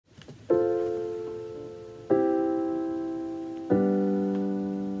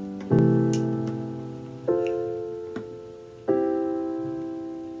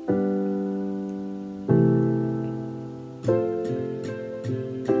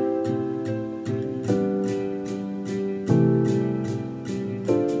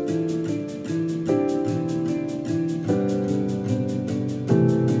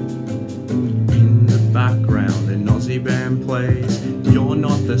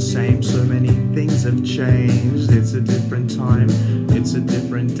same, so many things have changed. It's a different time, it's a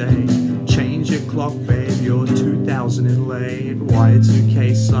different day. Change your clock, babe, you're 2000 and late.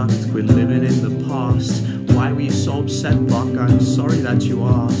 Y2K sucked, quit living in the past. Why were you so upset, Buck? I'm sorry that you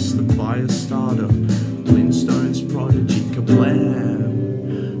asked. The fire starter, Flintstones prodigy,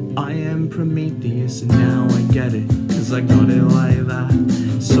 kablam. I am Prometheus and now I get it, cause I got it like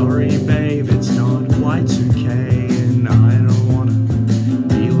that. Sorry babe, it's not Y2K and I don't wanna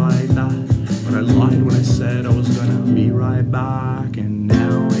be like that. But I lied when I said I was gonna be right back, and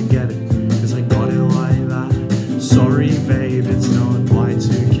now I get it, cause I got it like that. Sorry babe.